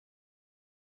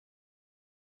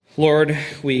Lord,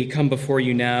 we come before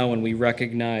you now and we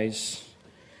recognize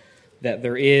that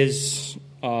there is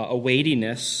a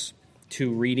weightiness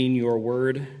to reading your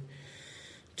word,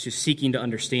 to seeking to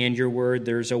understand your word.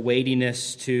 There's a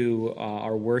weightiness to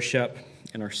our worship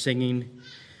and our singing.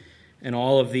 And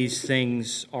all of these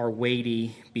things are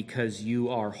weighty because you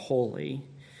are holy.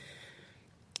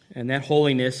 And that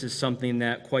holiness is something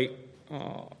that quite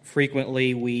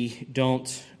frequently we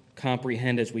don't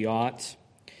comprehend as we ought.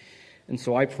 And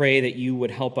so I pray that you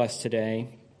would help us today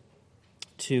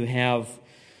to have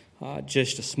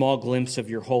just a small glimpse of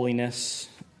your holiness.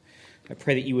 I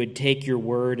pray that you would take your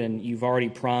word, and you've already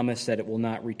promised that it will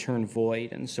not return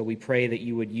void. And so we pray that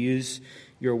you would use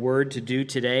your word to do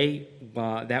today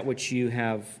that which you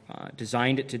have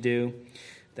designed it to do,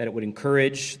 that it would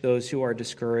encourage those who are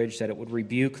discouraged, that it would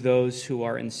rebuke those who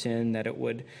are in sin, that it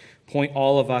would point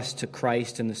all of us to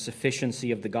Christ and the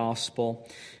sufficiency of the gospel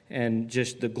and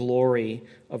just the glory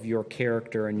of your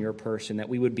character and your person, that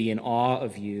we would be in awe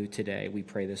of you today. We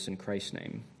pray this in Christ's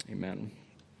name. Amen.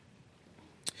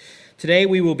 Today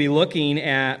we will be looking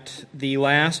at the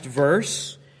last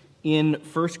verse in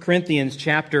 1 Corinthians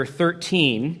chapter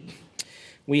 13.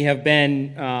 We have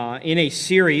been in a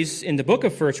series in the book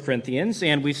of 1 Corinthians,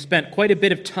 and we've spent quite a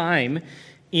bit of time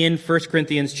in 1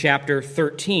 Corinthians chapter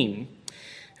 13.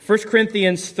 1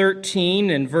 Corinthians 13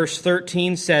 and verse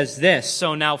 13 says this,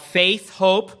 "So now faith,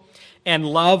 hope, and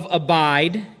love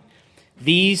abide,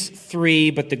 these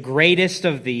three, but the greatest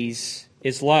of these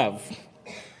is love."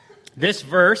 This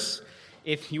verse,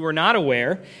 if you were not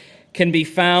aware, can be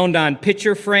found on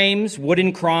picture frames,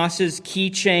 wooden crosses,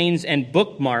 keychains, and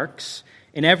bookmarks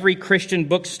in every Christian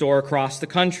bookstore across the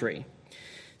country.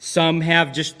 Some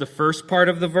have just the first part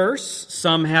of the verse,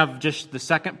 some have just the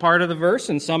second part of the verse,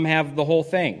 and some have the whole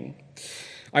thing.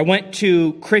 I went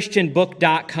to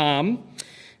christianbook.com,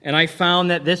 and I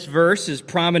found that this verse is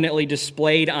prominently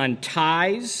displayed on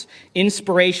ties,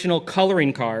 inspirational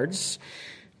coloring cards,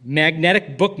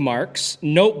 magnetic bookmarks,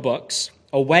 notebooks,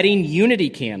 a wedding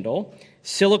unity candle,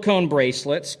 silicone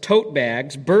bracelets, tote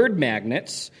bags, bird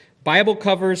magnets, Bible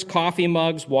covers, coffee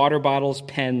mugs, water bottles,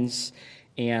 pens,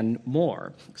 and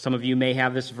more. Some of you may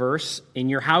have this verse in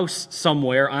your house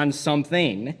somewhere on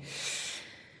something.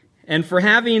 And for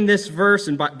having this verse,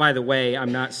 and by the way,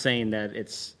 I'm not saying that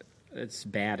it's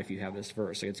bad if you have this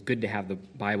verse. It's good to have the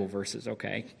Bible verses,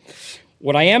 okay?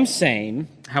 What I am saying,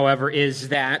 however, is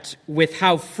that with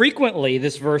how frequently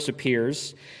this verse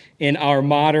appears in our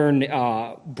modern,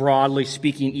 broadly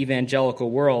speaking,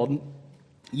 evangelical world,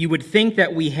 you would think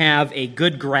that we have a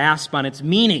good grasp on its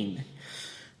meaning.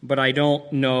 But I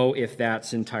don't know if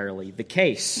that's entirely the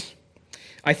case.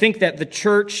 I think that the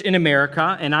church in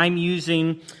America, and I'm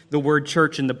using the word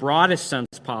church in the broadest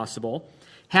sense possible,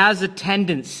 has a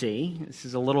tendency, this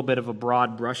is a little bit of a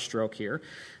broad brushstroke here,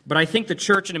 but I think the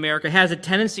church in America has a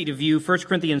tendency to view 1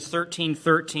 Corinthians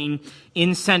 13:13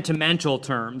 in sentimental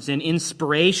terms, in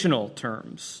inspirational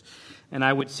terms. And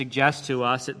I would suggest to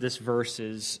us that this verse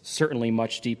is certainly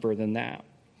much deeper than that.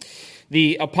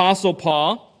 The Apostle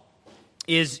Paul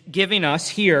is giving us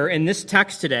here in this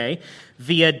text today,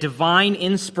 via divine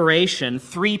inspiration,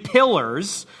 three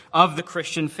pillars of the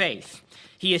Christian faith.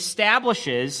 He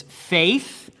establishes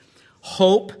faith,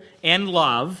 hope, and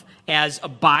love as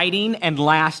abiding and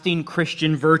lasting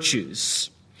Christian virtues.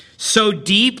 So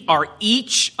deep are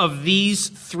each of these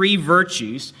three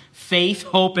virtues, faith,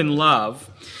 hope, and love,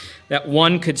 that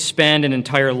one could spend an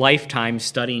entire lifetime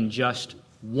studying just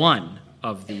one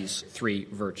of these three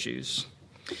virtues.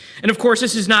 And of course,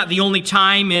 this is not the only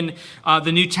time in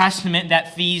the New Testament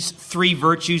that these three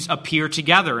virtues appear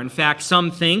together. In fact,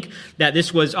 some think that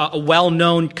this was a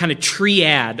well-known kind of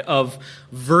triad of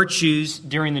virtues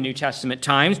during the New Testament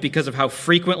times because of how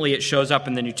frequently it shows up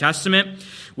in the New Testament.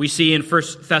 We see in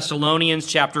 1 Thessalonians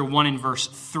chapter 1 and verse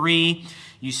 3,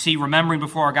 you see, remembering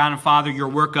before our God and Father your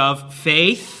work of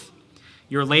faith,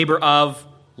 your labor of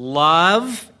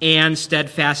love, and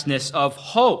steadfastness of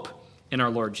hope in our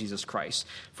Lord Jesus Christ.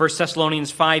 1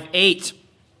 Thessalonians 5:8,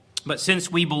 "But since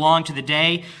we belong to the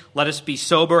day, let us be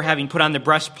sober, having put on the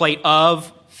breastplate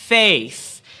of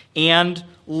faith and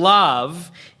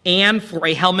love, and for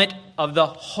a helmet of the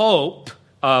hope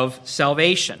of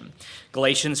salvation."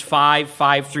 Galatians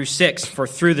 5:5-6, "For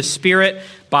through the Spirit,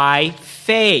 by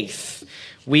faith,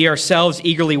 we ourselves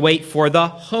eagerly wait for the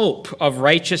hope of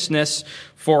righteousness.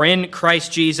 For in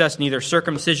Christ Jesus, neither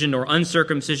circumcision nor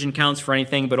uncircumcision counts for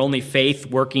anything, but only faith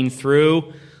working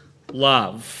through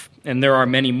love." And there are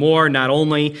many more, not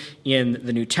only in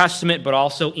the New Testament, but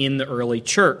also in the early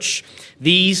church.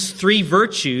 These three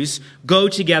virtues go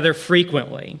together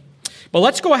frequently. But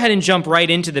let's go ahead and jump right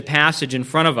into the passage in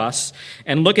front of us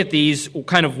and look at these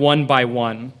kind of one by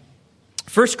one.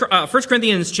 1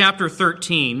 Corinthians chapter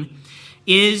 13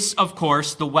 is, of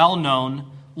course, the well-known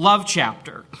love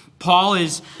chapter. Paul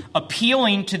is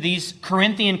appealing to these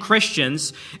Corinthian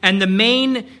Christians, and the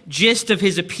main gist of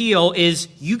his appeal is,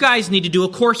 you guys need to do a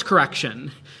course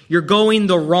correction. You're going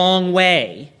the wrong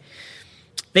way.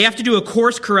 They have to do a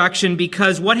course correction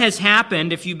because what has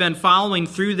happened, if you've been following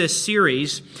through this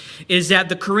series, is that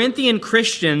the Corinthian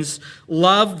Christians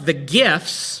loved the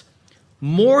gifts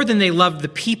more than they loved the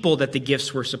people that the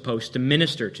gifts were supposed to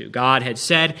minister to. God had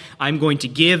said, I'm going to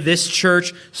give this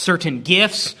church certain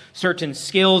gifts, certain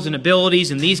skills and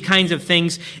abilities and these kinds of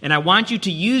things, and I want you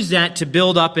to use that to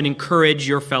build up and encourage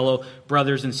your fellow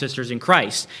brothers and sisters in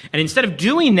Christ. And instead of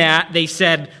doing that, they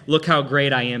said, look how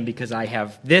great I am because I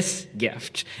have this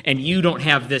gift, and you don't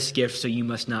have this gift, so you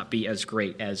must not be as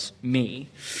great as me.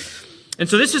 And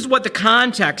so this is what the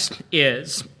context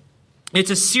is. It's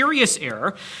a serious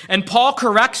error, and Paul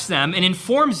corrects them and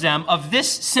informs them of this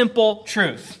simple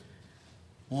truth.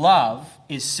 Love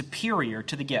is superior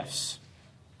to the gifts.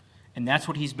 And that's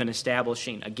what he's been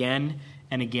establishing again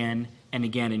and again and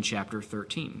again in chapter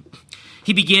 13.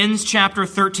 He begins chapter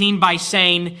 13 by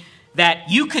saying that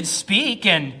you could speak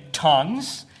in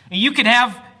tongues, you could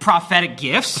have prophetic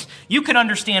gifts, you could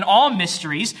understand all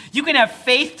mysteries, you could have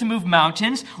faith to move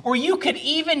mountains, or you could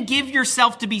even give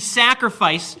yourself to be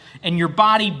sacrificed and your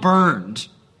body burned.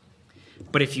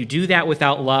 But if you do that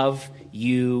without love,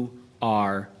 you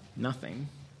are nothing.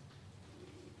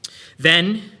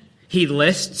 Then he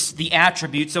lists the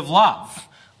attributes of love.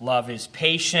 Love is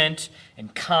patient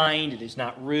and kind, it is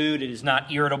not rude, it is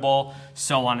not irritable,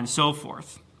 so on and so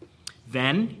forth.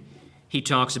 Then he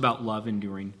talks about love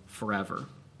enduring forever.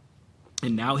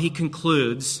 And now he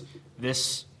concludes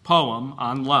this poem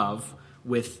on love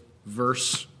with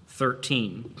verse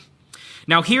 13.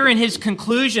 Now here in his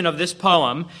conclusion of this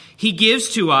poem, he gives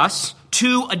to us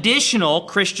two additional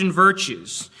Christian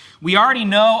virtues. We already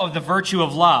know of the virtue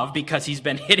of love because he's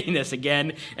been hitting this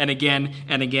again and again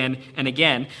and again and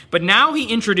again. But now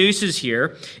he introduces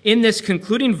here, in this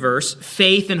concluding verse,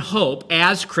 faith and hope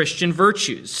as Christian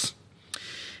virtues.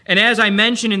 And as I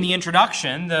mentioned in the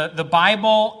introduction, the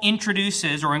Bible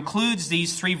introduces or includes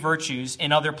these three virtues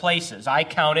in other places. I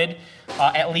counted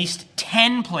at least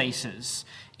 10 places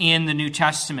in the New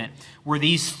Testament where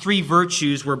these three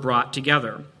virtues were brought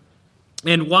together.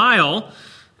 And while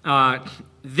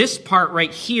this part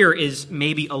right here is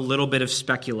maybe a little bit of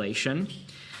speculation,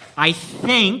 I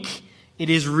think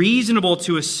it is reasonable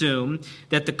to assume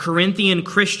that the Corinthian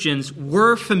Christians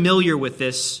were familiar with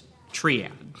this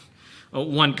triad.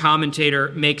 One commentator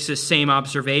makes the same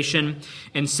observation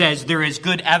and says there is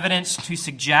good evidence to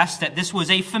suggest that this was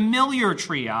a familiar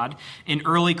triad in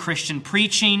early Christian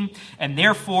preaching, and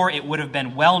therefore it would have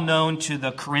been well known to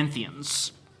the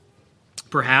Corinthians.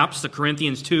 Perhaps the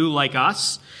Corinthians, too, like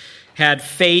us, had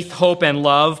faith, hope, and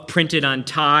love printed on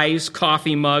ties,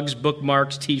 coffee mugs,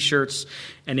 bookmarks, t-shirts,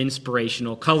 and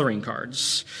inspirational coloring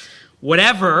cards.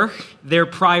 Whatever their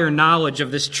prior knowledge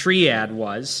of this triad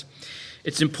was,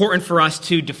 it's important for us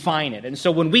to define it. And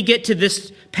so when we get to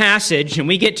this passage and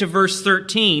we get to verse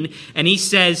 13, and he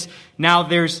says, now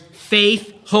there's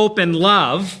faith, hope, and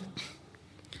love,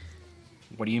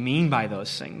 what do you mean by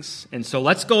those things? And so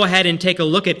let's go ahead and take a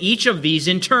look at each of these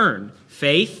in turn.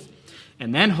 Faith,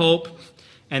 and then hope,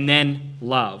 and then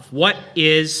love. What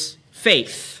is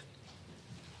faith?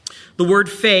 The word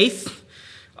faith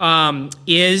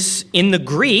is, in the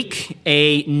Greek,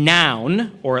 a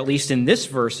noun, or at least in this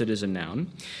verse it is a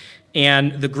noun.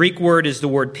 And the Greek word is the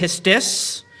word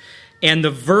pistis, and the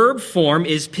verb form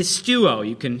is pisteuo.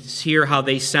 You can hear how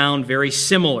they sound very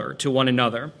similar to one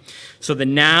another. So the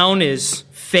noun is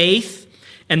faith,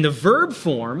 and the verb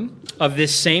form of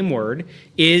this same word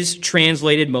is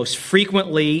translated most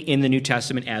frequently in the New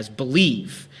Testament as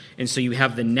believe. And so you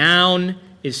have the noun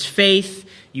is faith,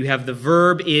 you have the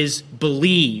verb is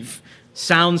believe.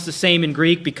 Sounds the same in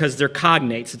Greek because they're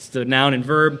cognates. It's the noun and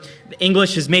verb.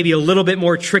 English is maybe a little bit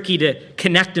more tricky to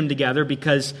connect them together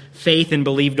because faith and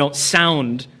believe don't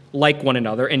sound like one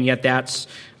another, and yet that's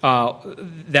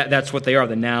what they are,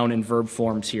 the noun and verb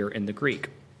forms here in the Greek.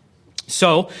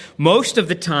 So most of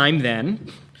the time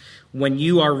then, when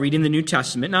you are reading the New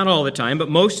Testament, not all the time, but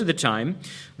most of the time,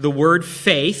 the word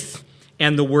faith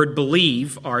and the word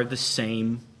believe are the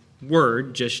same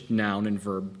word, just noun and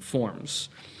verb forms.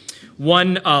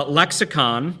 One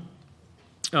lexicon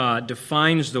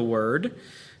defines the word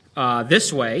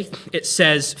this way. It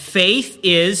says, faith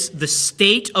is the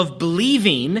state of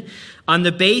believing on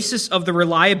the basis of the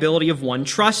reliability of one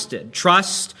trusted.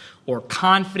 Trust or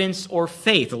confidence or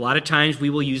faith. A lot of times we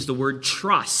will use the word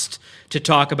trust to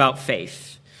talk about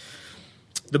faith.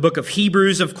 The book of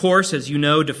Hebrews, of course, as you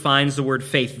know, defines the word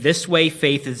faith this way.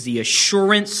 Faith is the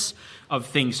assurance of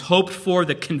things hoped for,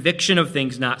 the conviction of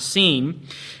things not seen.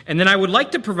 And then I would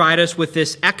like to provide us with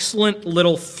this excellent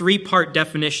little three-part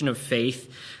definition of faith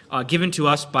given to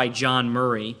us by John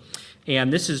Murray.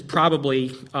 And this is probably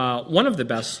one of the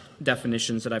best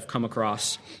definitions that I've come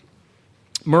across.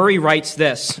 Murray writes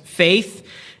this: faith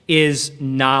is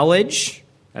knowledge,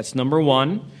 that's number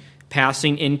one,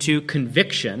 passing into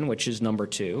conviction, which is number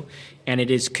two, and it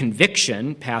is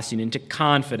conviction passing into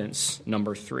confidence,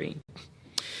 number three.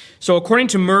 So according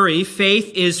to Murray,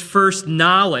 faith is first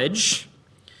knowledge.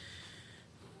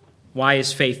 Why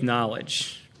is faith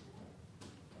knowledge?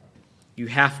 You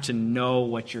have to know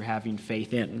what you're having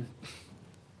faith in,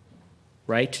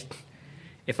 right?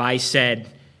 If I said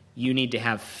you need to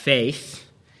have faith,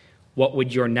 what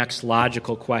would your next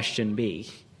logical question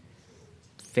be?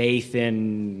 Faith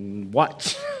in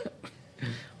what?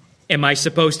 Am I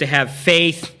supposed to have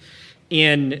faith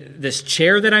in this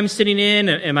chair that I'm sitting in?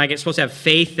 Am I supposed to have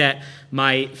faith that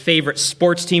my favorite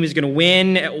sports team is going to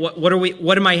win?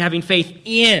 What am I having faith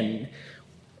in?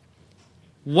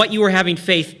 What you are having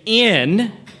faith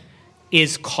in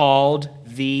is called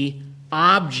the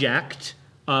object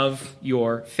of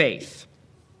your faith.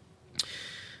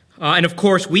 And of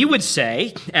course, we would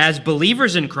say, as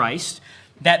believers in Christ,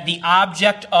 that the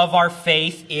object of our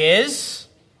faith is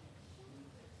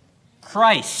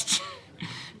Christ.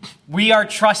 We are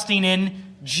trusting in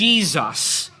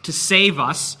Jesus to save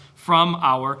us from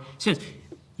our sins.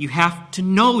 You have to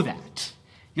know that.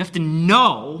 You have to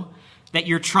know that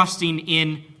you're trusting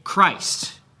in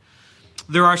Christ.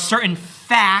 There are certain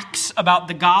facts about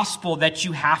the gospel that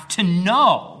you have to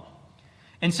know.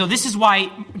 And so this is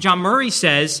why John Murray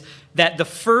says that the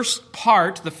first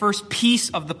part, the first piece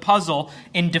of the puzzle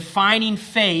in defining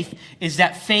faith is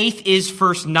that faith is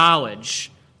first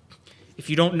knowledge. If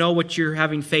you don't know what you're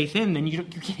having faith in, then you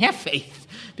can't have faith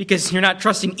because you're not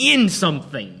trusting in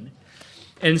something.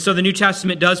 And so the New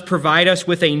Testament does provide us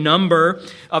with a number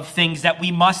of things that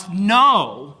we must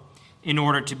know in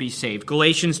order to be saved.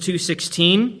 Galatians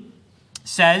 2:16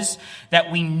 says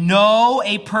that we know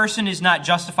a person is not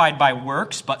justified by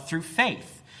works, but through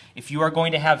faith. If you are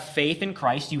going to have faith in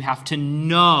Christ, you have to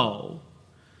know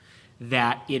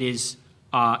that it is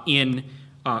in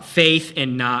faith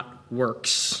and not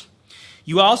works.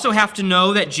 You also have to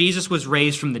know that Jesus was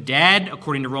raised from the dead,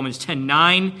 according to Romans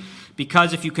 10:9,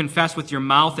 because if you confess with your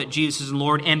mouth that Jesus is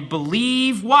Lord and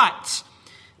believe what?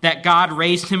 That God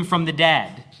raised him from the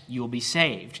dead, you will be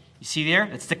saved. You see there?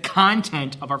 That's the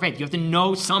content of our faith. You have to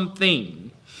know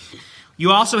something.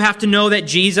 You also have to know that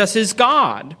Jesus is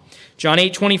God. John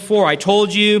 8:24, I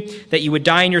told you that you would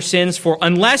die in your sins, for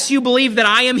unless you believe that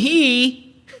I am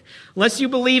he, unless you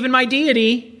believe in my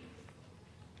deity,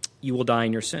 you will die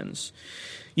in your sins.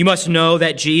 You must know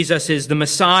that Jesus is the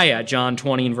Messiah. John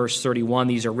 20 and verse 31,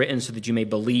 these are written so that you may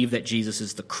believe that Jesus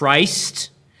is the Christ.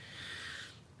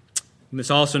 You must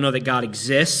also know that God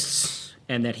exists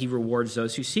and that he rewards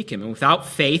those who seek him. And without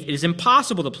faith, it is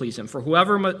impossible to please him. For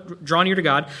whoever draw near to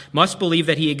God must believe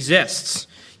that he exists.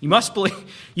 You must believe.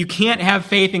 You can't have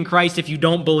faith in Christ if you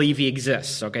don't believe he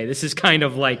exists. Okay, this is kind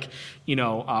of like,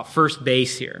 first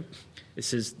base here.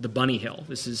 This is the bunny hill.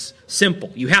 This is simple.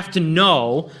 You have to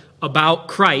know about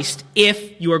Christ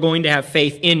if you are going to have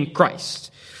faith in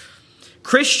Christ.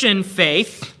 Christian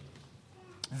faith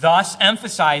thus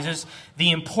emphasizes the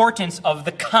importance of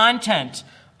the content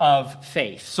of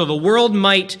faith. So the world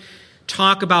might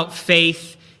talk about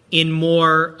faith in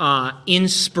more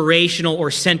inspirational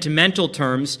or sentimental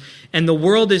terms, and the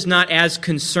world is not as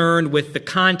concerned with the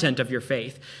content of your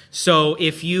faith. So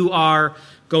if you are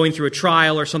going through a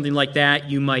trial or something like that,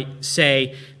 you might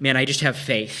say, man, I just have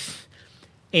faith.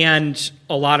 And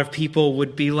a lot of people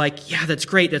would be like, yeah, that's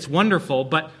great, that's wonderful,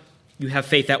 but you have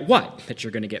faith that what? That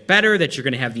you're going to get better, that you're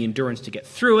going to have the endurance to get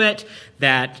through it,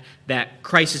 that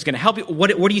Christ is going to help you.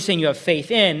 What are you saying you have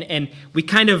faith in? And we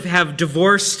kind of have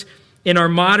divorced, in our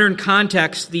modern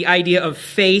context, the idea of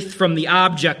faith from the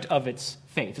object of its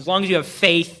faith. As long as you have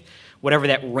faith, whatever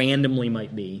that randomly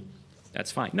might be,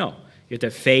 that's fine. No, you have to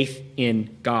have faith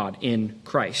in God, in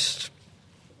Christ.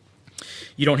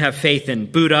 You don't have faith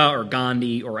in Buddha or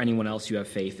Gandhi or anyone else. You have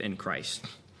faith in Christ.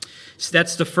 So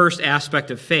that's the first aspect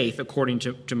of faith, according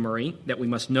to Murray, that we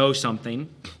must know something.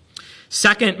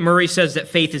 Second, Murray says that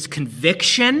faith is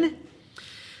conviction.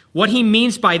 What he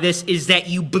means by this is that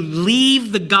you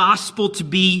believe the gospel to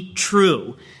be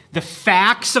true. The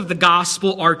facts of the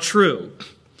gospel are true.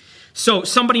 So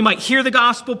somebody might hear the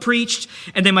gospel preached,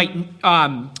 and they might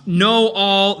know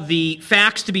all the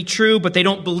facts to be true, but they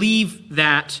don't believe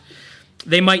that.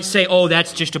 They might say, oh,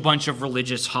 that's just a bunch of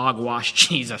religious hogwash.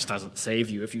 Jesus doesn't save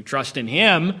you if you trust in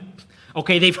him.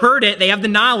 Okay, they've heard it, they have the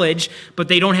knowledge, but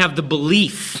they don't have the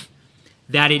belief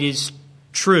that it is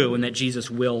true and that Jesus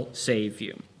will save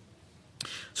you.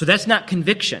 So that's not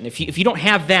conviction. If you don't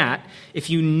have that,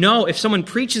 if someone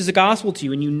preaches the gospel to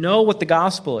you and you know what the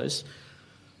gospel is,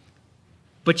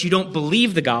 but you don't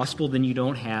believe the gospel, then you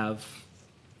don't have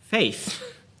faith.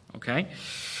 Okay?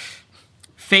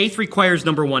 Faith requires,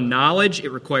 number one, knowledge.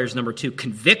 It requires, number two,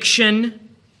 conviction.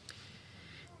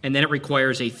 And then it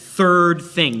requires a third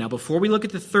thing. Now, before we look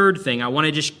at the third thing, I want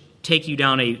to just take you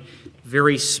down a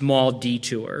very small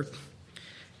detour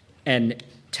and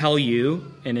tell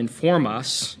you and inform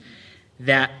us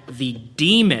that the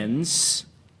demons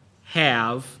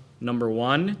have, number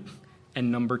one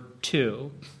and number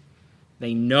two,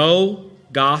 they know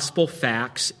gospel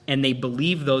facts and they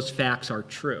believe those facts are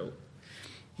true.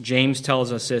 James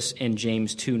tells us this in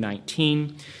James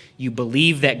 2:19. You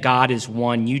believe that God is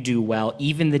one, you do well.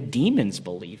 Even the demons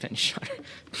believe and shudder.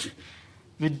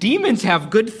 The demons have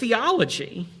good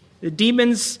theology. The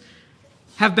demons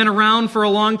have been around for a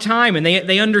long time, and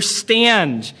they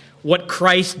understand what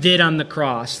Christ did on the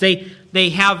cross. They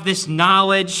have this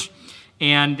knowledge,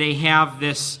 and they have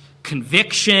this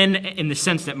conviction in the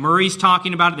sense that Murray's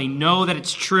talking about it. They know that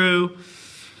it's true,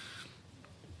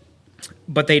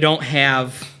 but they don't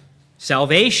have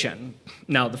salvation.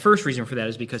 Now, the first reason for that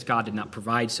is because God did not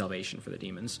provide salvation for the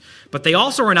demons. But they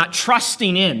also are not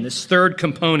trusting in this third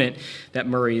component that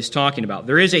Murray is talking about.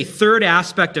 There is a third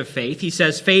aspect of faith. He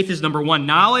says faith is number one,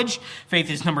 knowledge. Faith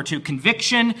is number two,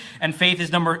 conviction. And faith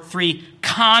is number three,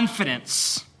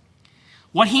 confidence.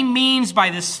 What he means by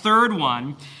this third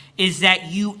one is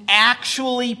that you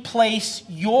actually place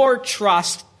your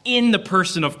trust in the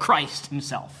person of Christ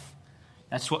himself.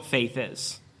 That's what faith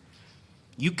is.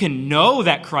 You can know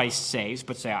that Christ saves,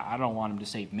 but say, I don't want him to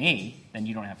save me, then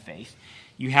you don't have faith.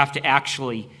 You have to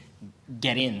actually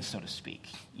get in, so to speak.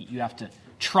 You have to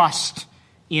trust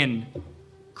in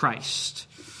Christ.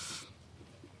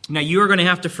 Now, you are going to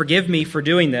have to forgive me for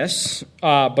doing this,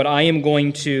 but I am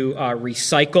going to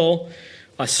recycle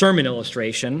a sermon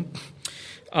illustration.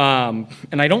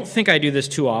 And I don't think I do this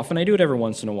too often. I do it every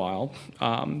once in a while.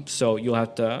 So you'll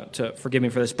have to forgive me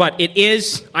for this. But it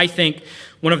is, I think,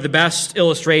 one of the best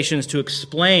illustrations to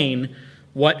explain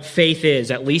what faith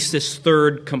is, at least this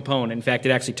third component. In fact,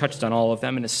 it actually touched on all of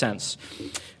them in a sense.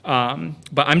 But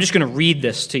I'm just going to read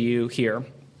this to you here.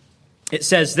 It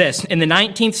says this: in the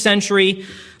 19th century,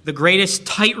 the greatest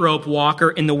tightrope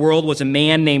walker in the world was a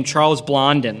man named Charles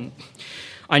Blondin.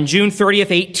 On June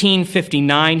 30th,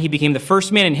 1859, he became the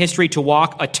first man in history to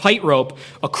walk a tightrope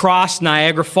across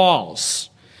Niagara Falls.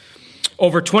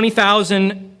 Over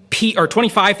 25,000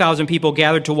 people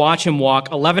gathered to watch him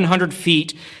walk 1,100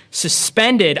 feet,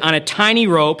 suspended on a tiny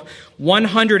rope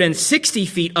 160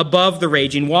 feet above the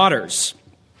raging waters.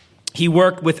 He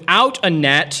worked without a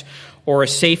net or a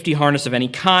safety harness of any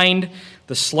kind.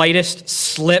 The slightest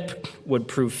slip would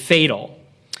prove fatal.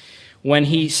 When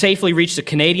he safely reached the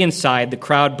Canadian side, the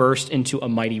crowd burst into a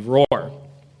mighty roar.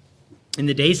 In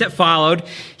the days that followed,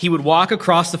 he would walk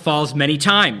across the falls many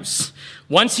times.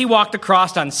 Once he walked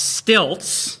across on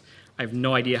stilts. I have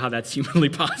no idea how that's humanly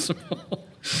possible.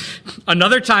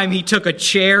 Another time he took a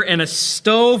chair and a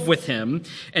stove with him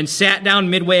and sat down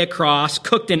midway across,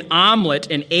 cooked an omelet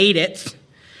and ate it.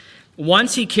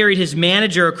 Once he carried his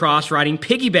manager across riding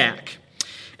piggyback.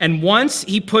 And once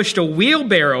he pushed a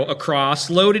wheelbarrow across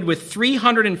loaded with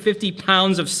 350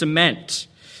 pounds of cement.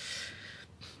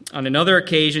 On another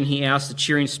occasion, he asked the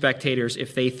cheering spectators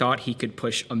if they thought he could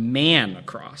push a man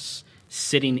across,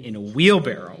 sitting in a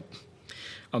wheelbarrow.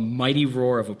 A mighty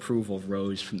roar of approval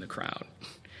rose from the crowd.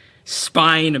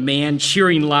 Spying a man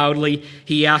cheering loudly,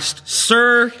 he asked,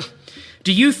 "Sir,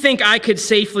 do you think I could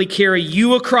safely carry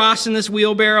you across in this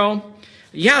wheelbarrow?"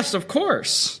 "Yes, of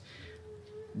course."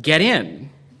 "Get in,"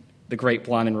 the great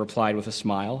Blondin replied with a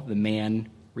smile. The man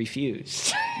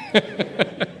refused.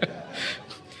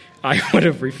 I would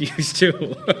have refused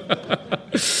too.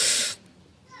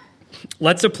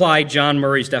 Let's apply John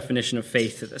Murray's definition of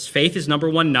faith to this. Faith is number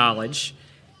one, knowledge.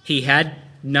 He had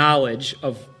knowledge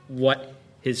of what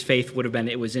his faith would have been.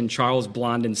 It was in Charles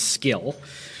Blondin's skill.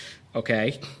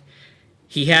 Okay.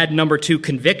 He had number two,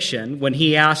 conviction. When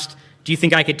he asked, "Do you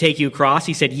think I could take you across?"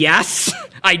 he said, "Yes,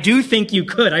 I do think you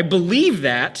could. I believe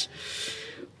that."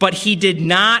 But he did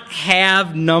not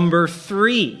have number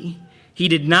three. He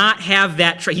did not have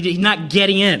that. He did not get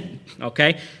in.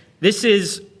 Okay? This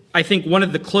is I think, one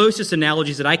of the closest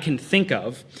analogies that I can think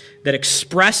of that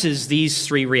expresses these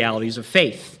three realities of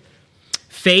faith.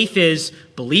 Faith is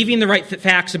believing the right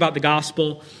facts about the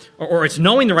gospel, or it's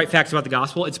knowing the right facts about the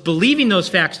gospel. It's believing those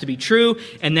facts to be true,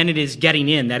 and then it is getting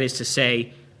in. That is to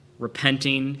say,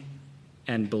 repenting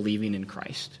and believing in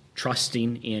Christ,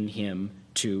 trusting in him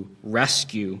to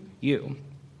rescue you.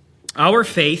 Our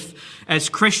faith as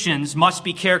Christians must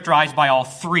be characterized by all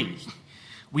three.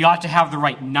 We ought to have the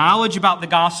right knowledge about the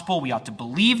gospel, we ought to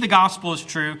believe the gospel is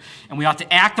true, and we ought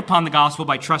to act upon the gospel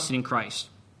by trusting in Christ.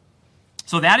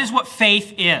 So that is what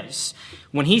faith is.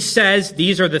 When he says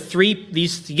he gives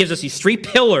us these three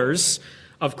pillars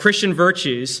of Christian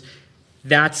virtues,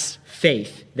 that's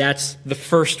faith. That's the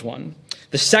first one.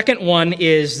 The second one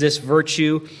is this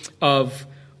virtue of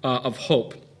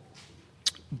hope.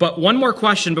 But one more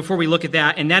question before we look at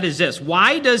that, and that is this.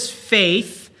 Why does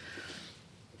faith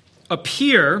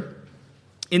appear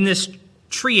in this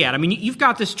triad? I mean, you've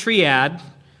got this triad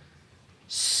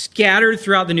scattered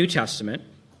throughout the New Testament.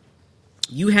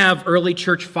 You have early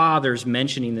church fathers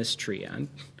mentioning this triad.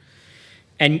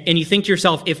 And you think to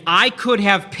yourself, if I could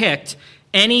have picked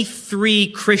any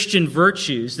three Christian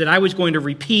virtues that I was going to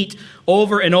repeat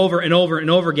over and over and over and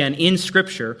over again in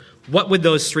Scripture, what would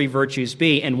those three virtues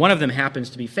be? And one of them happens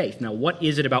to be faith. Now, what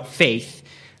is it about faith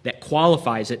that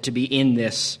qualifies it to be in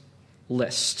this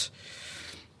list?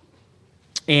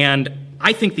 And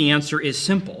I think the answer is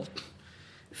simple.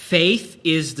 Faith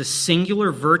is the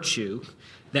singular virtue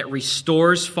that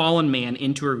restores fallen man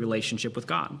into a relationship with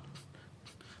God.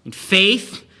 And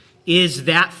faith is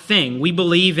that thing. We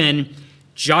believe in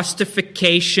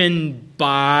justification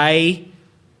by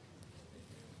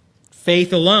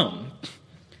faith alone.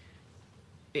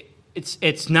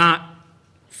 It's not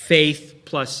faith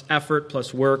plus effort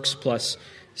plus works plus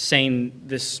saying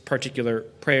this particular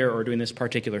prayer or doing this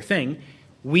particular thing.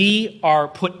 We are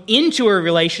put into a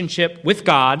relationship with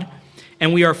God,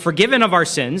 and we are forgiven of our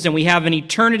sins, and we have an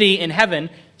eternity in heaven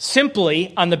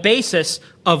simply on the basis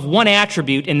of one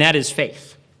attribute, and that is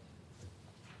faith.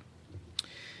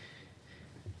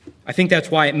 I think that's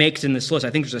why it makes it in this list.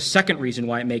 I think there's a second reason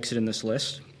why it makes it in this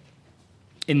list,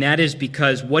 and that is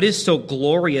because what is so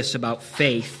glorious about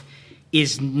faith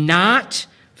is not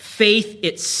faith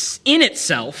in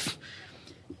itself,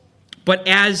 but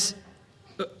as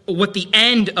what the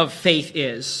end of faith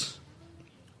is.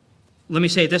 Let me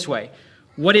say it this way.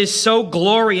 What is so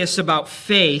glorious about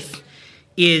faith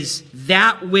is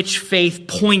that which faith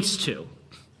points to.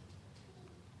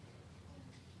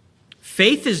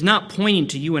 Faith is not pointing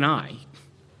to you and I.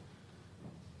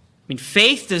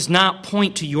 Faith does not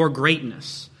point to your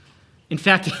greatness. In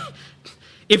fact,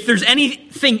 if there's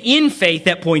anything in faith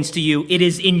that points to you, it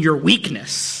is in your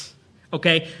weakness.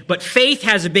 Okay? But faith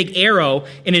has a big arrow,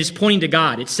 and it is pointing to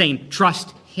God. It's saying,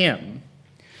 trust him.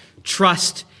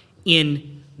 Trust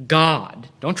in God.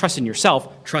 Don't trust in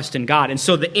yourself, trust in God. And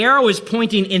so the arrow is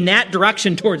pointing in that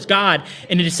direction towards God,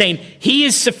 and it is saying, he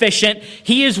is sufficient,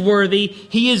 he is worthy,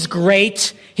 he is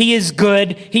great, he is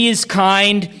good, he is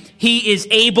kind, he is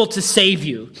able to save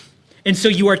you. And so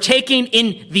you are taking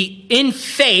in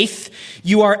faith,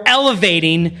 you are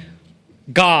elevating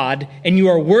God, and you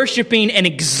are worshiping and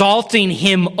exalting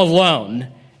him alone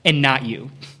and not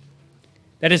you.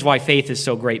 That is why faith is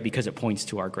so great, because it points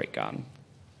to our great God.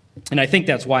 And I think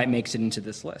that's why it makes it into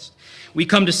this list. We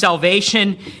come to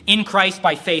salvation in Christ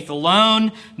by faith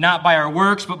alone, not by our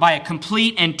works, but by a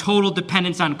complete and total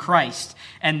dependence on Christ.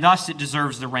 And thus it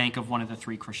deserves the rank of one of the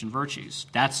three Christian virtues.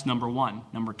 That's number one.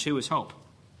 Number two is hope.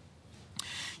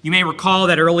 You may recall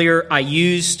that earlier I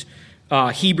used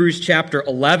Hebrews chapter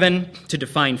 11 to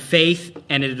define faith,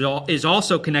 and it is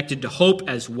also connected to hope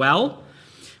as well.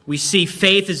 We see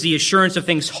faith as the assurance of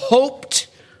things hoped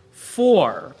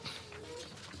for.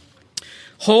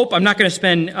 Hope, I'm not going to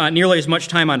spend nearly as much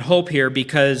time on hope here,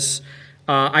 because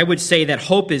I would say that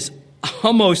hope is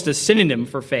almost a synonym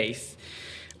for faith.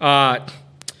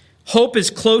 Hope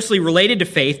is closely related to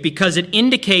faith because it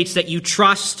indicates that you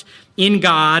trust in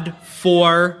God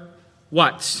for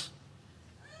what?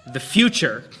 The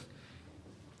future.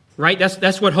 Right?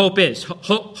 That's what hope is.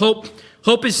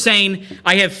 Hope is saying,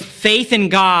 I have faith in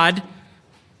God,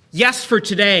 yes, for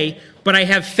today, but I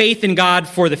have faith in God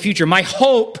for the future. My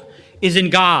hope is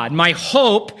in God. My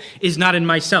hope is not in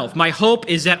myself. My hope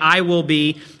is that I will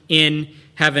be in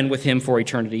heaven with him for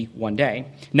eternity one day.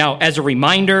 Now, as a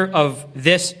reminder of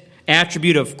this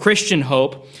attribute of Christian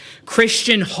hope,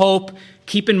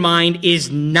 keep in mind,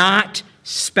 is not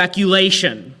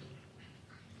speculation.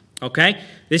 Okay?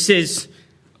 This is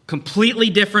completely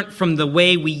different from the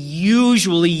way we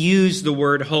usually use the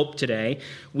word hope today.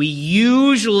 We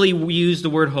usually use the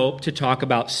word hope to talk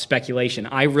about speculation.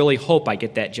 I really hope I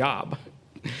get that job.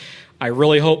 I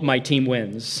really hope my team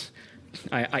wins.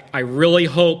 I really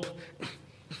hope,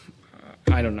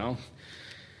 I don't know,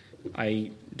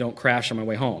 I don't crash on my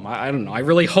way home. I don't know. I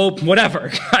really hope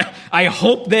whatever. I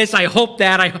hope this, I hope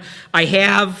that. I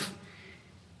have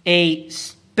a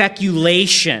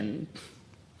speculation.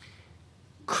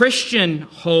 Christian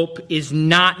hope is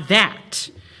not that.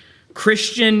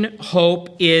 Christian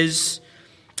hope is,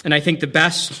 and I think the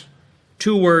best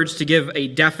two words to give a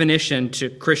definition to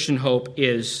Christian hope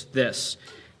is this: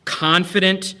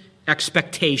 confident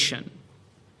expectation.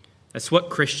 That's what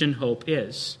Christian hope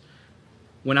is.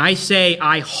 When I say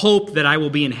I hope that I will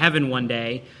be in heaven one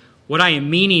day, what I am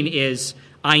meaning is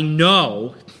I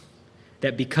know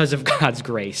that because of God's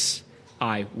grace,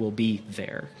 I will be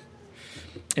there.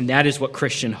 And that is what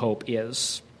Christian hope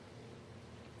is.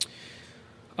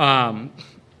 And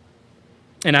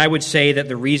I would say that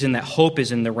the reason that hope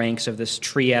is in the ranks of this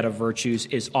triad of virtues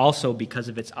is also because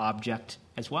of its object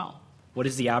as well. What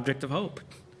is the object of hope?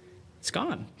 It's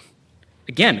God.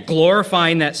 Again,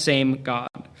 glorifying that same God.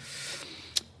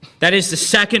 That is the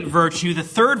second virtue. The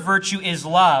third virtue is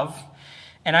love.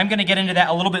 And I'm going to get into that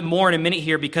a little bit more in a minute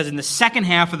here, because in the second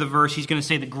half of the verse, he's going to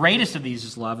say the greatest of these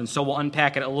is love, and so we'll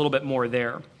unpack it a little bit more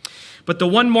there. But the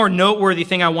one more noteworthy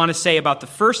thing I want to say about the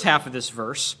first half of this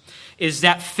verse is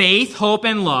that faith, hope,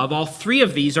 and love, all three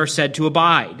of these are said to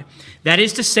abide. That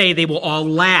is to say, they will all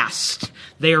last.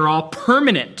 They are all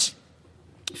permanent.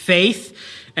 Faith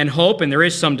and hope, and there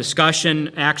is some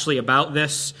discussion actually about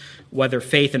this, whether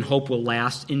faith and hope will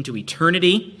last into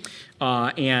eternity.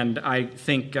 And I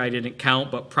think I didn't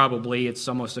count, but probably it's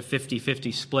almost a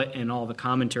 50-50 split in all the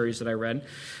commentaries that I read.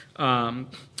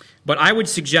 But I would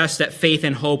suggest that faith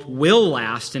and hope will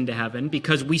last into heaven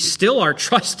because we still are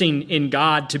trusting in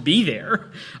God to be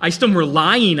there. I still am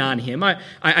relying on Him.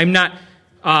 I'm not,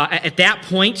 at that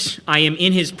point, I am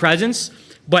in His presence,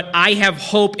 but I have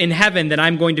hope in heaven that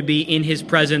I'm going to be in His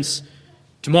presence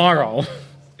tomorrow.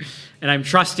 And I'm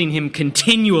trusting Him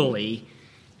continually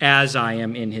as I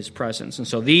am in His presence. And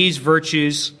so these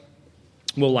virtues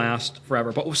will last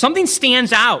forever. But something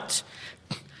stands out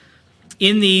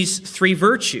in these three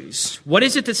virtues. What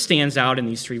is it that stands out in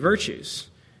these three virtues?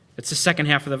 It's the second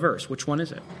half of the verse. Which one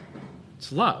is it?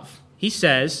 It's love. He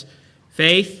says,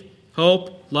 faith,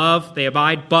 hope, love, they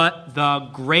abide, but the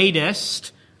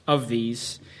greatest of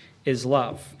these is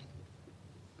love.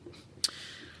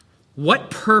 What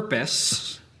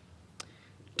purpose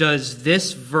does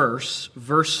this verse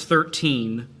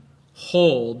 13,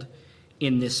 hold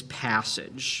in this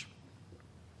passage?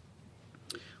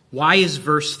 Why is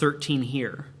verse 13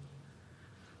 here?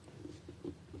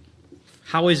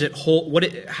 How is it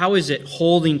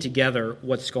holding together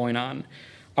what's going on?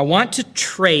 I want to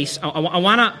trace, I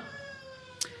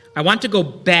want to go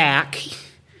back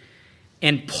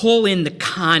and pull in the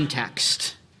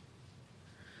context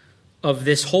of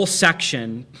this whole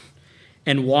section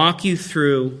and walk you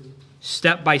through,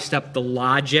 step by step, the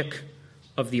logic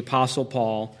of the Apostle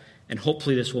Paul, and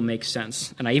hopefully this will make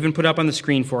sense. And I even put it up on the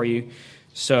screen for you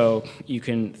so you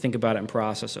can think about it and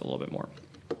process it a little bit more.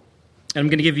 And I'm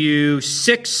going to give you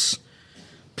 6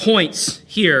 points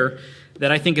here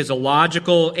that I think is a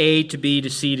logical A to B to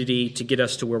C to D to get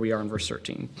us to where we are in verse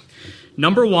 13.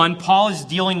 Number 1, Paul is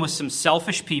dealing with some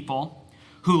selfish people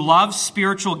who love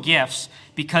spiritual gifts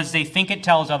because they think it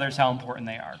tells others how important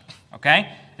they are.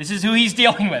 Okay? This is who he's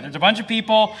dealing with. There's a bunch of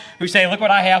people who say, look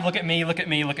what I have, look at me, look at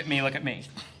me, look at me, look at me.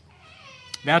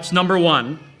 That's number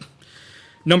 1.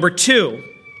 Number 2,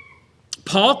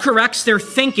 Paul corrects their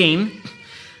thinking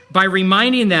by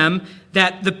reminding them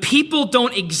that the people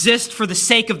don't exist for the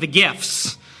sake of the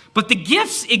gifts, but the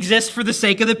gifts exist for the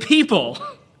sake of the people.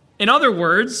 In other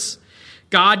words,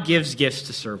 God gives gifts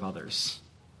to serve others.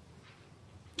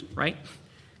 Right?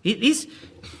 These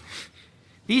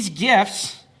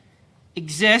gifts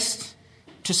exist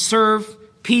to serve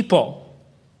people.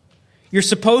 You're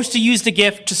supposed to use the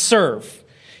gift to serve.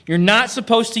 You're not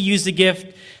supposed to use the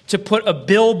gift to put a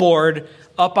billboard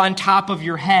up on top of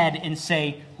your head and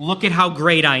say, look at how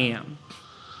great I am.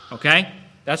 Okay?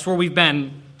 That's where we've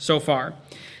been so far.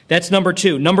 That's number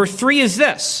 2. Number 3 is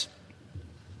this.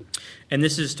 And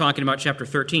this is talking about chapter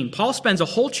 13. Paul spends a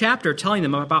whole chapter telling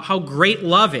them about how great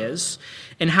love is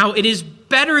and how it is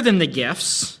better than the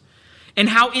gifts and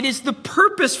how it is the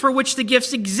purpose for which the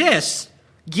gifts exist.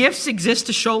 Gifts exist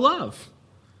to show love.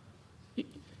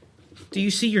 Do you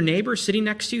see your neighbor sitting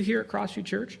next to you here at Crossview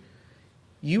Church?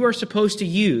 You are supposed to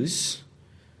use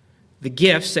the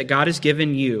gifts that God has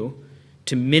given you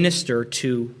to minister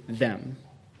to them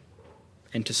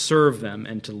and to serve them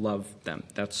and to love them.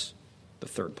 That's the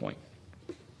third point.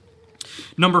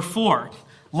 Number 4,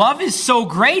 love is so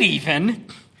great even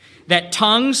that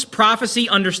tongues, prophecy,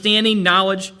 understanding,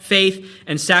 knowledge, faith,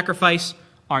 and sacrifice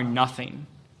are nothing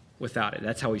without it.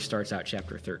 That's how he starts out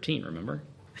chapter 13, remember?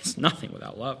 It's nothing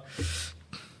without love.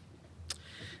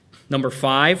 Number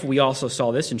 5, we also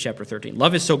saw this in chapter 13.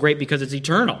 Love is so great because it's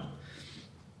eternal.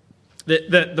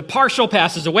 The partial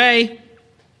passes away.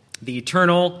 The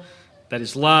eternal, that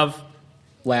is love,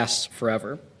 lasts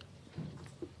forever.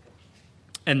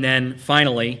 And then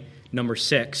finally, number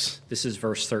 6, this is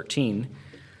verse 13.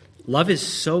 Love is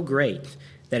so great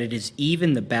that it is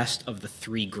even the best of the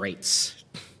 3 greats.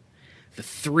 The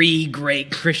 3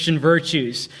 great Christian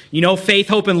virtues. You know, faith,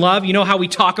 hope, and love. You know how we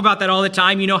talk about that all the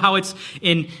time. You know how it's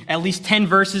in at least 10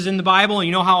 verses in the Bible.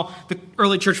 You know how the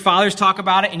early church fathers talk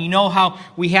about it. And you know how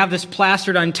we have this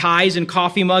plastered on ties and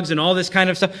coffee mugs and all this kind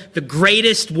of stuff. The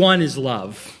greatest one is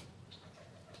love.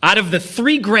 Out of the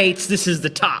 3 greats, this is the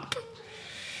top.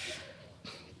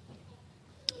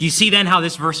 Do you see then how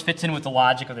this verse fits in with the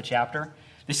logic of the chapter?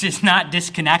 This is not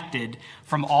disconnected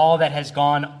from all that has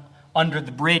gone under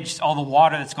the bridge, all the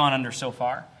water that's gone under so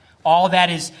far. All that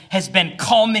has been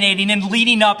culminating and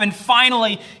leading up, and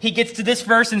finally he gets to this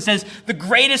verse and says, the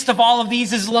greatest of all of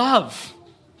these is love.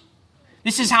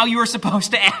 This is how you are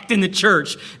supposed to act in the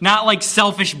church, not like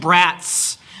selfish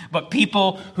brats, but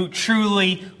people who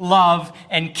truly love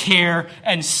and care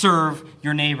and serve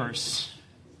your neighbors.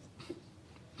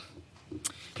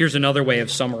 Here's another way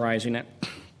of summarizing it.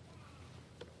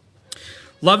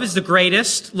 Love is the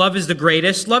greatest, love is the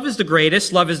greatest, love is the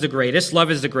greatest, love is the greatest,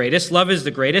 love is the greatest, love is the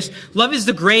greatest, love is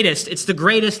the greatest, it's the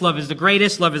greatest, love is the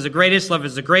greatest, love is the greatest, love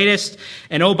is the greatest.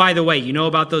 And oh, by the way, you know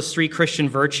about those 3 Christian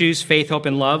virtues, faith, hope,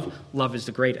 and love? Love is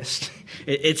the greatest.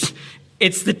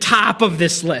 It's the top of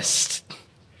this list.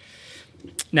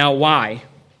 Now, why?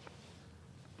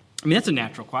 I mean, that's a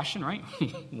natural question, right?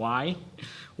 Why?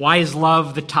 Why is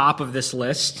love the top of this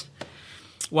list?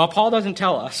 Well, Paul doesn't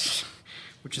tell us,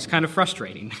 which is kind of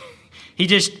frustrating. He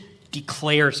just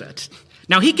declares it.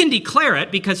 Now, he can declare it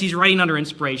because he's writing under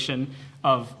inspiration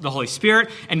of the Holy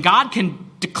Spirit, and God can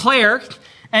declare,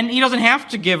 and he doesn't have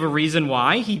to give a reason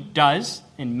why. He does,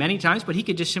 and many times, but he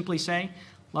could just simply say,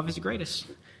 love is the greatest,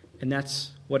 and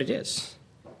that's what it is.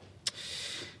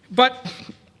 But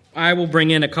I will bring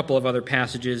in a couple of other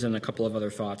passages and a couple of other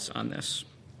thoughts on this.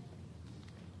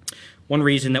 One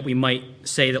reason that we might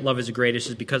say that love is the greatest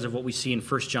is because of what we see in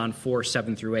 1 John 4,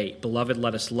 7 through 8. Beloved,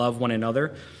 let us love one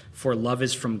another, for love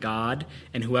is from God,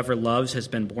 and whoever loves has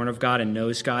been born of God and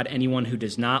knows God. Anyone who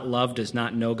does not love does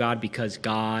not know God, because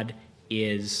God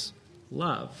is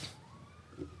love.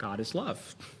 God is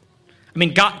love. I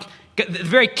mean, God, the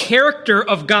very character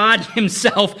of God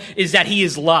himself is that he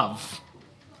is love.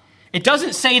 It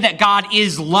doesn't say that God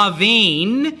is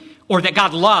loving or that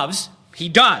God loves. He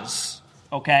does,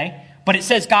 okay? But it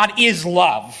says God is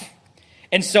love.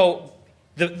 And so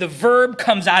the verb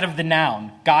comes out of the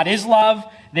noun. God is love,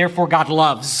 therefore God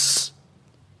loves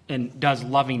and does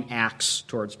loving acts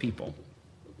towards people.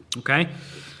 Okay?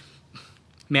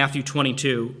 Matthew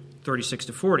 22, 36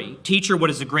 to 40. Teacher,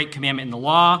 what is the great commandment in the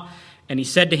law? And he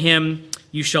said to him,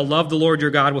 you shall love the Lord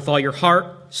your God with all your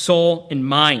heart, soul, and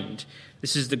mind.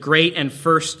 This is the great and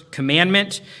first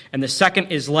commandment. And the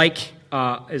second is like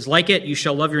it. You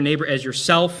shall love your neighbor as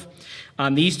yourself.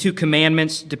 On these 2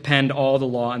 commandments depend all the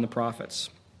law and the prophets.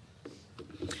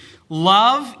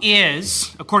 Love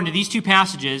is, according to these 2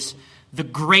 passages, the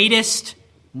greatest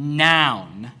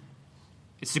noun.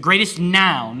 It's the greatest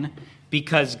noun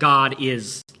because God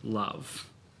is love.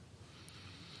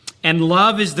 And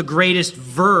love is the greatest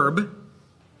verb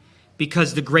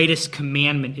because the greatest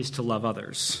commandment is to love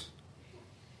others.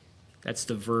 That's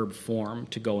the verb form,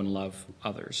 to go and love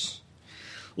others.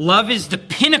 Love is the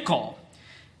pinnacle.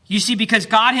 You see, because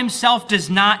God himself does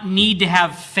not need to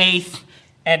have faith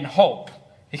and hope,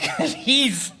 because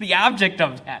he's the object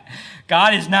of that.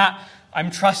 God is not,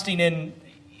 I'm trusting in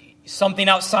something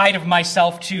outside of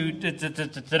myself to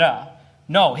da-da-da-da-da.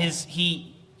 No,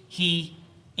 he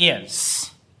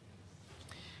is.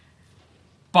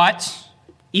 But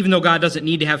even though God doesn't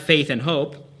need to have faith and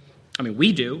hope, I mean,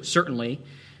 we do, certainly,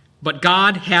 but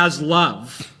God has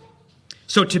love.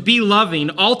 So to be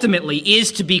loving ultimately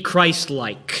is to be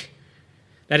Christ-like.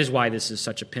 That is why this is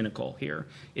such a pinnacle here,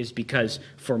 is because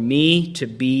for me to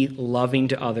be loving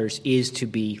to others is to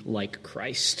be like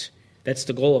Christ. That's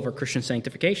the goal of our Christian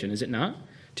sanctification, is it not?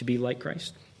 To be like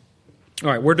Christ. All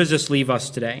right, where does this leave us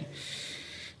today?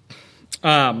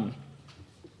 Well,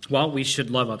 we should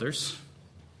love others,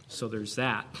 so there's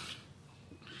that.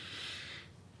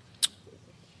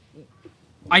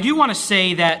 I do want to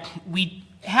say that we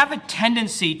have a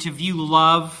tendency to view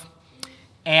love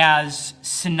as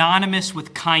synonymous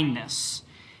with kindness.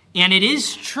 And it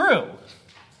is true.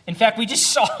 In fact, we just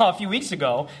saw a few weeks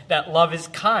ago that love is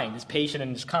kind, is patient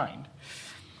and is kind.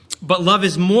 But love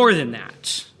is more than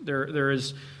that. There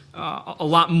is a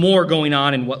lot more going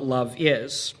on in what love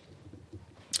is.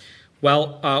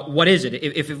 Well, what is it?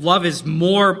 If love is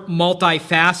more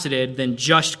multifaceted than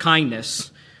just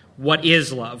kindness, what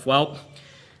is love? Well,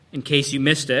 in case you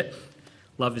missed it,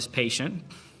 love is patient.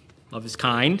 Love is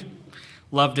kind.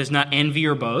 Love does not envy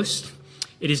or boast.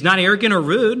 It is not arrogant or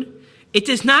rude. It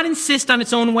does not insist on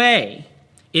its own way.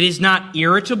 It is not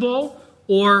irritable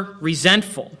or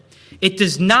resentful. It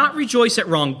does not rejoice at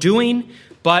wrongdoing,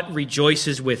 but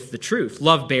rejoices with the truth.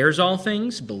 Love bears all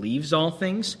things, believes all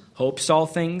things, hopes all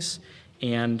things,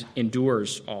 and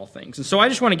endures all things. And so I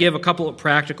just want to give a couple of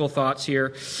practical thoughts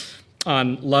here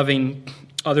on loving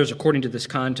others according to this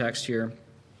context here.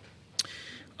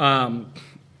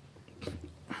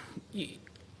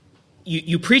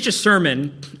 You preach a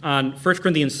sermon on 1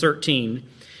 Corinthians 13,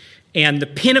 and the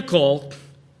pinnacle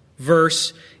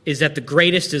verse is that the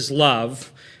greatest is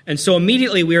love. And so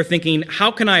immediately we are thinking, how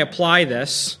can I apply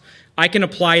this? I can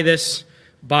apply this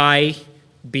by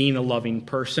being a loving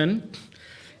person.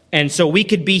 And so we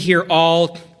could be here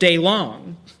all day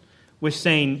long with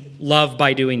saying love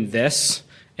by doing this,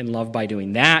 and love by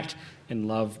doing that, and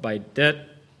love by that,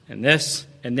 and this,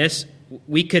 and this.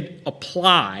 We could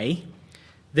apply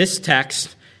this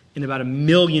text in about 1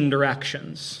 million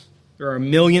directions. There are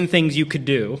 1 million things you could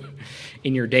do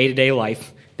in your day-to-day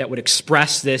life that would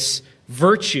express this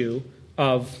virtue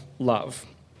of love.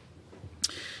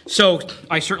 So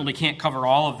I certainly can't cover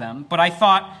all of them, but I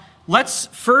thought let's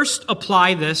first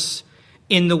apply this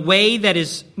in the way that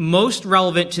is most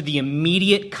relevant to the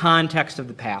immediate context of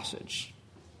the passage.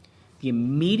 The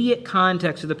immediate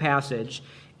context of the passage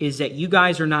is that you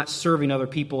guys are not serving other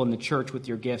people in the church with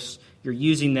your gifts. You're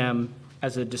using them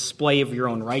as a display of your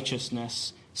own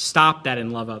righteousness. Stop that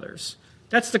and love others.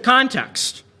 That's the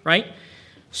context, right?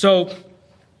 So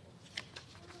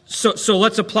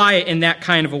let's apply it in that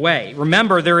kind of a way.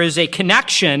 Remember, there is a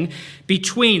connection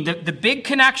between the big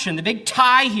connection, the big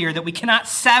tie here that we cannot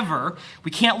sever.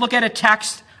 We can't look at a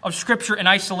text of Scripture in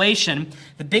isolation.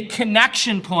 The big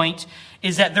connection point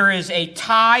is that there is a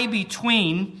tie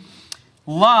between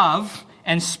love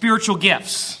and spiritual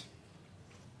gifts.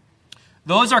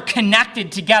 Those are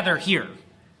connected together here.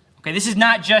 Okay, this is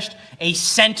not just a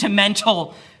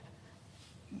sentimental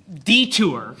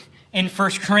detour in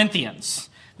 1 Corinthians.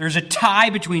 There's a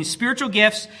tie between spiritual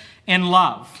gifts and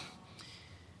love.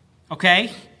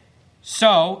 Okay?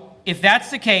 So, if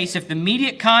that's the case, if the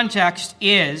immediate context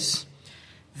is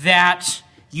that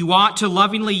you ought to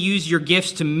lovingly use your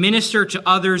gifts to minister to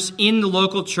others in the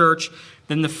local church,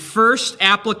 then the first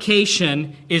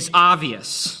application is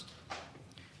obvious.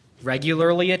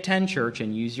 Regularly attend church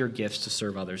and use your gifts to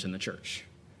serve others in the church.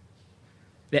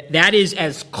 That is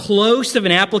as close of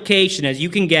an application as you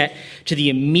can get to the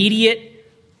immediate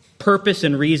purpose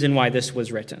and reason why this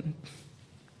was written.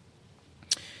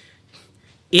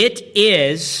 It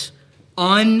is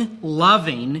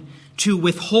unloving to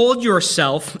withhold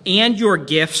yourself and your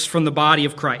gifts from the body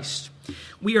of Christ.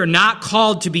 We are not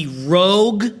called to be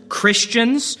rogue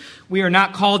Christians. We are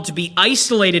not called to be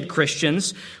isolated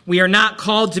Christians. We are not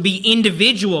called to be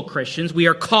individual Christians. We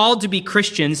are called to be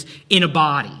Christians in a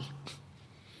body.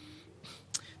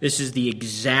 This is the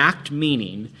exact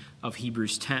meaning of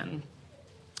Hebrews 10.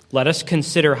 Let us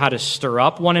consider how to stir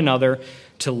up one another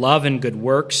to love and good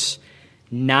works,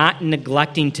 not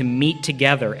neglecting to meet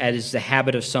together, as is the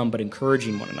habit of some, but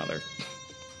encouraging one another.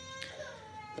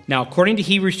 Now, according to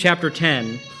Hebrews chapter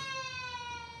 10,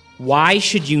 why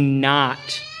should you not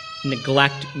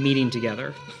neglect meeting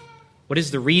together? What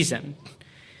is the reason?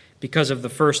 Because of the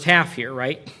first half here,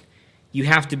 right? You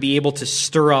have to be able to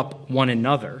stir up one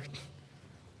another.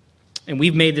 And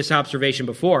we've made this observation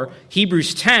before.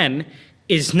 Hebrews 10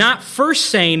 is not first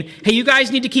saying, hey, you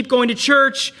guys need to keep going to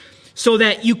church so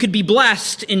that you could be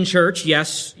blessed in church.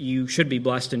 Yes, you should be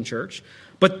blessed in church.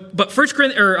 But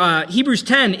Hebrews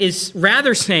 10 is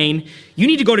rather saying you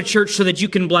need to go to church so that you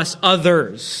can bless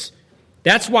others.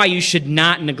 That's why you should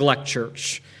not neglect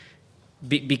church,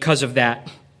 because of that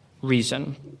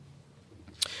reason.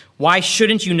 Why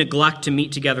shouldn't you neglect to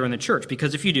meet together in the church?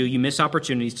 Because if you do, you miss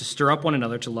opportunities to stir up one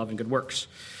another to love and good works.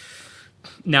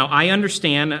 Now, I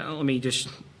understand, let me just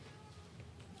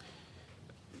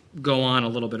go on a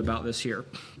little bit about this here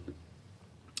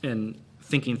and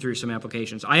thinking through some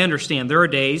applications. I understand there are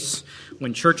days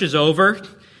when church is over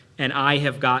and I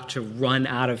have got to run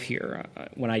out of here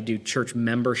when I do church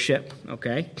membership,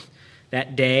 okay?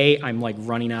 that day, I'm like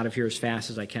running out of here as fast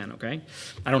as I can, okay?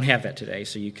 I don't have that today,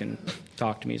 so you can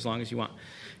talk to me as long as you want.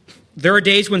 There are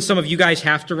days when some of you guys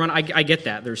have to run. I get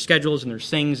that. There's schedules and there's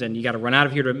things, and you got to run out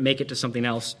of here to make it to something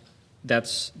else.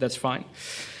 That's fine.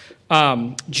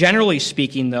 Generally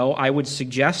speaking, though, I would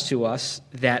suggest to us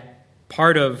that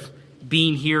part of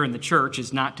being here in the church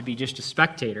is not to be just a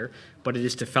spectator, but it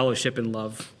is to fellowship and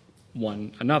love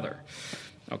one another,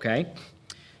 okay?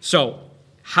 So,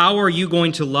 how are you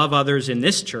going to love others in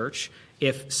this church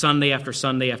if Sunday after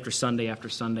Sunday after Sunday after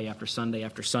Sunday after Sunday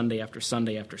after Sunday after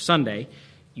Sunday after Sunday,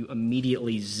 you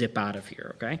immediately zip out of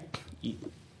here, okay? You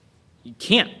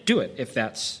can't do it if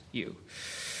that's you.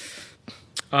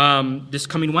 This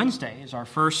coming Wednesday is our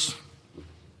first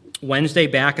Wednesday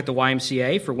back at the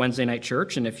YMCA for Wednesday night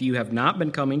church, and if you have not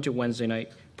been coming to Wednesday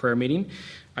night prayer meeting,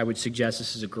 I would suggest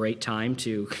this is a great time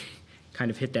to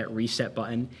kind of hit that reset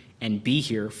button and be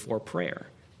here for prayer.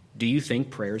 Do you think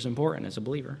prayer is important as a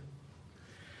believer?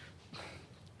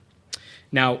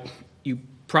 Now, you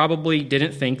probably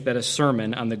didn't think that a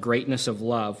sermon on the greatness of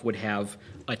love would have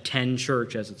attend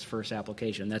church as its first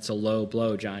application. That's a low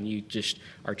blow, John. You just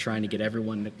are trying to get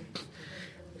everyone to...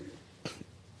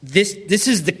 This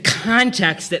is the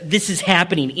context that this is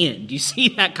happening in. Do you see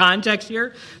that context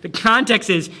here? The context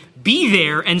is be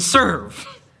there and serve.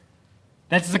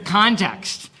 That's the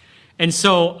context. And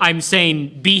so I'm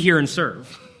saying be here and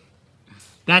serve.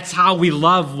 That's how we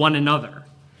love one another.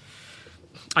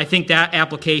 I think that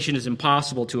application is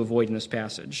impossible to avoid in this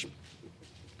passage.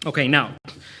 Okay, now,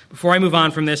 before I move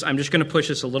on from this, I'm just going to push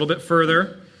this a little bit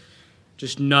further,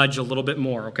 just nudge a little bit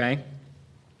more, okay?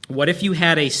 What if you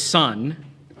had a son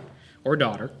or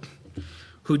daughter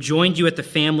who joined you at the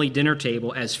family dinner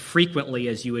table as frequently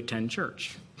as you attend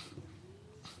church?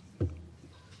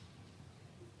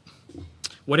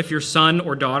 What if your son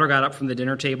or daughter got up from the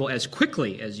dinner table as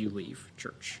quickly as you leave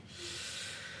church?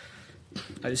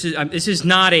 This is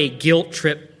not a guilt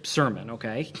trip sermon,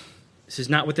 okay? This is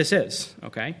not what this is,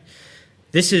 okay?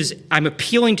 I'm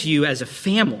appealing to you as a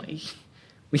family.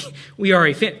 We are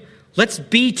a family. Let's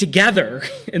be together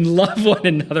and love one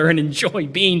another and enjoy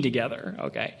being together,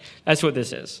 okay? That's what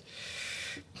this is.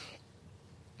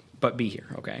 But be here,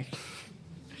 okay?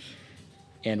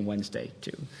 And Wednesday,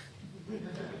 too.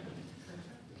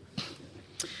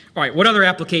 All right, what other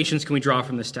applications can we draw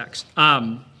from this text?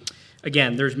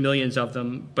 Again, there's millions of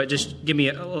them, but just let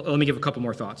me give a couple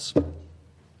more thoughts.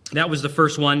 That was the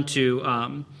first one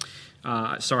to,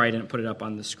 sorry I didn't put it up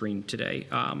on the screen today,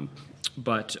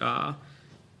 but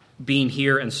being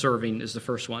here and serving is the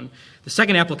first one. The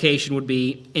second application would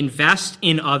be invest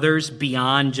in others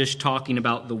beyond just talking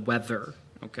about the weather,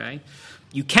 okay?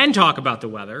 You can talk about the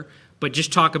weather, but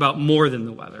just talk about more than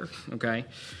the weather, okay?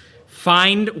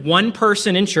 Find one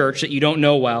person in church that you don't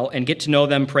know well and get to know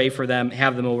them, pray for them,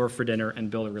 have them over for dinner, and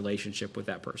build a relationship with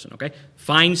that person, okay?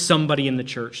 Find somebody in the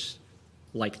church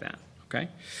like that, okay?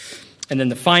 And then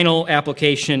the final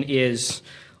application is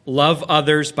love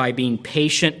others by being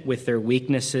patient with their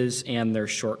weaknesses and their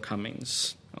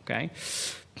shortcomings, okay?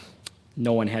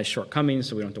 No one has shortcomings,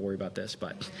 so we don't have to worry about this,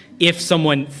 but if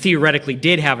someone theoretically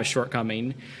did have a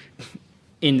shortcoming,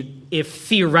 if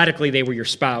theoretically they were your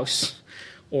spouse,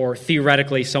 or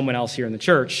theoretically someone else here in the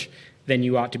church, then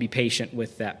you ought to be patient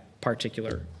with that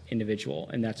particular individual,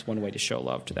 and that's one way to show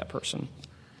love to that person.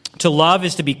 To love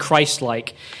is to be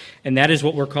Christ-like, and that is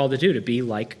what we're called to do, to be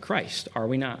like Christ, are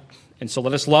we not? And so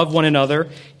let us love one another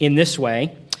in this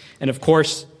way. And of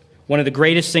course, one of the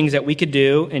greatest things that we could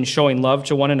do in showing love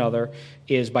to one another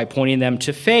is by pointing them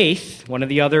to faith, one or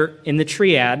the other in the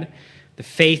triad, the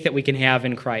faith that we can have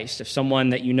in Christ. If someone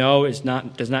that you know does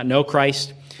not know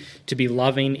Christ, to be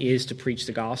loving is to preach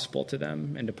the gospel to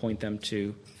them and to point them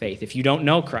to faith. If you don't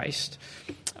know Christ,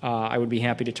 I would be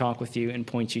happy to talk with you and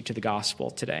point you to the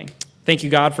gospel today. Thank you,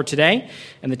 God, for today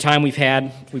and the time we've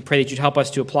had. We pray that you'd help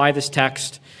us to apply this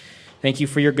text. Thank you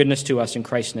for your goodness to us. In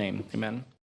Christ's name, amen.